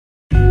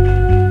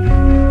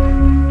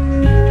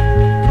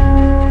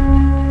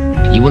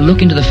You will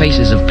look into the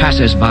faces of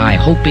passers-by,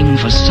 hoping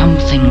for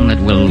something that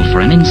will,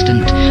 for an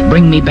instant,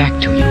 bring me back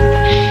to you.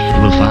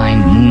 You will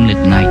find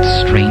moonlit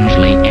nights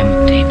strangely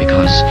empty,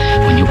 because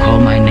when you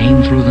call my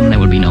name through them, there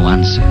will be no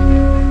answer.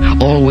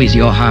 Always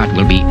your heart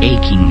will be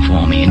aching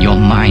for me, and your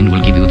mind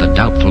will give you the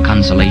doubtful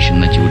consolation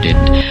that you did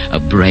a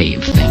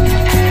brave thing.